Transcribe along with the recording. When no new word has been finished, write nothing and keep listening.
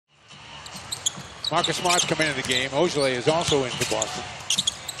Marcus Smart's come into the game. Ojale is also in for Boston.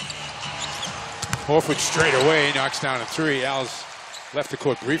 Horford straight away, knocks down a three. Al's left the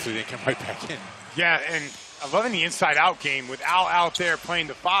court briefly, then come right back in. Yeah, and I'm loving the inside-out game. With Al out there playing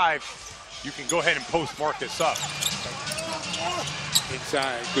the 5, you can go ahead and post Marcus up.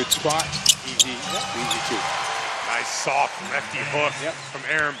 Inside, good spot. Easy, easy two. Nice soft lefty hook from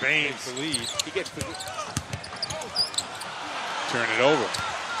Aaron Baines. Gets the lead. He gets the lead. Turn it over.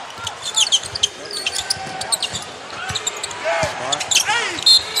 Smart.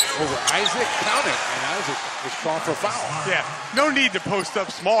 Over Isaac, count it, and Isaac was called for a foul. Yeah, no need to post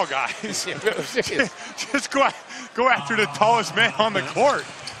up small guys. Just go after the tallest man on the court.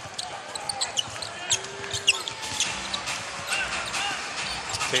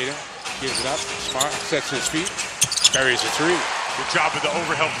 Tatum gives it up. Smart sets his feet, buries a three. Good job with the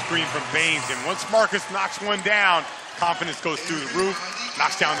overhelp screen from Baines, and once Marcus knocks one down, confidence goes through the roof,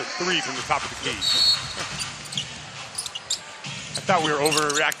 knocks down the 3 from the top of the key. I thought we were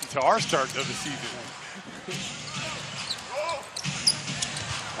overreacting to our start of the season.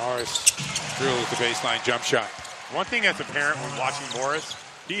 Morris drills the baseline jump shot. One thing that's apparent when watching Morris,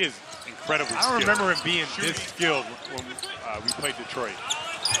 he is incredibly skilled. I don't remember him being this skilled when we played Detroit.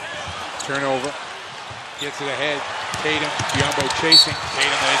 Turnover. Gets it ahead. Tatum, Biombo chasing.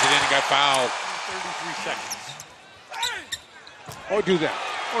 Tatum lays it in and got fouled. 33 seconds. Or do that.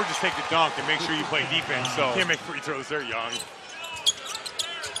 Or just take the dunk and make sure you play defense. So can't make free throws there, Young.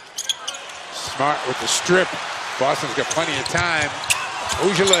 Smart with the strip. Boston's got plenty of time.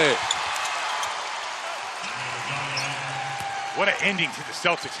 Ojale. What an ending to the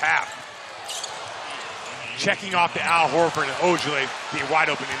Celtics half. Checking off to Al Horford and Ojale being wide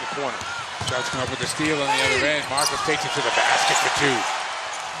open in the corner. Celtics come up with the steal on the other end. Marcus takes it to the basket for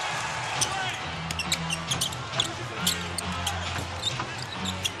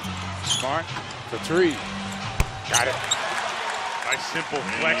 2. Smart for 3. Got it. Nice simple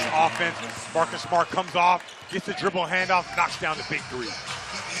flex offense. Marcus Smart comes off, gets the dribble handoff, knocks down the big 3.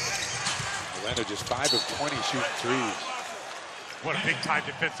 Orlando just 5 of 20 shooting threes. What a big time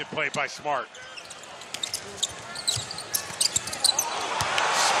defensive play by Smart.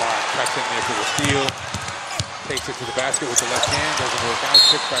 Smart cuts in there for the steal. Takes it to the basket with the left hand. Doesn't work out.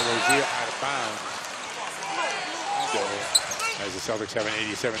 Tipped by Rozier out of bounds. As the Celtics have an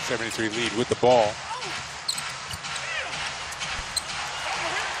 87-73 lead with the ball.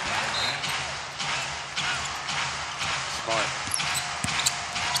 Smart.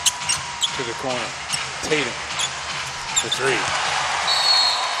 To the corner. Tatum. The 3.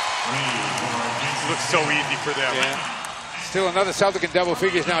 Looks so easy for them. Yeah. Still another Celtic in double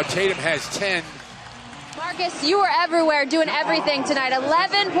figures now. Tatum has 10. Marcus, you were everywhere doing everything tonight.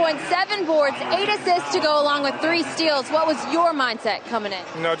 11.7 boards, 8 assists to go along with 3 steals. What was your mindset coming in?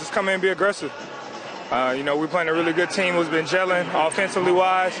 You know, just come in and be aggressive. You know, we're playing a really good team who's been gelling offensively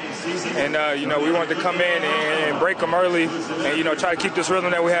wise. And, you know, we wanted to come in and break them early and, you know, try to keep this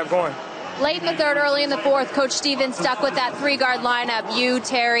rhythm that we have going. Late in the third, early in the fourth, Coach Stevens stuck with that 3-guard lineup. You,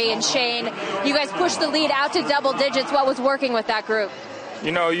 Terry, and Shane. You guys pushed the lead out to double digits. What was working with that group?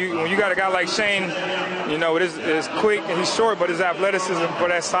 You know, when you got a guy like Shane, you know, it is quick and he's short, but his athleticism for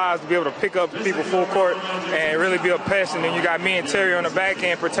that size to be able to pick up people full court and really be a pest. And then you got me and Terry on the back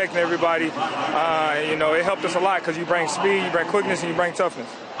end protecting everybody. You know, it helped us a lot because you bring speed, you bring quickness, and you bring toughness.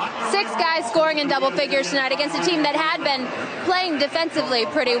 6 guys scoring in double figures tonight against a team that had been playing defensively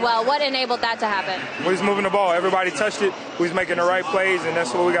pretty well. What enabled that to happen? We was moving the ball. Everybody touched it. We was making the right plays, and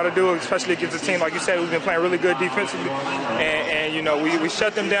that's what we got to do, especially against a team, like you said, who's been playing really good defensively. And you know, we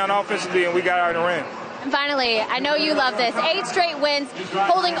shut them down offensively, and we got out and ran. And finally, I know you love this, 8 straight wins,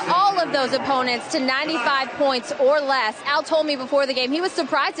 holding all of those opponents to 95 points or less. Al told me before the game he was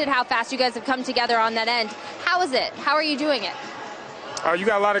surprised at how fast you guys have come together on that end. How is it? How are you doing it? You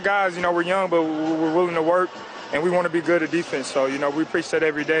got a lot of guys, you know, we're young, but we're willing to work, and we want to be good at defense. So, you know, we preach that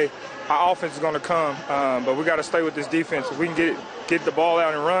every day. Our offense is going to come, but we got to stay with this defense. If we can get the ball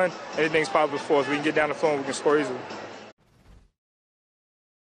out and run, anything's possible for us. We can get down the floor and we can score easily.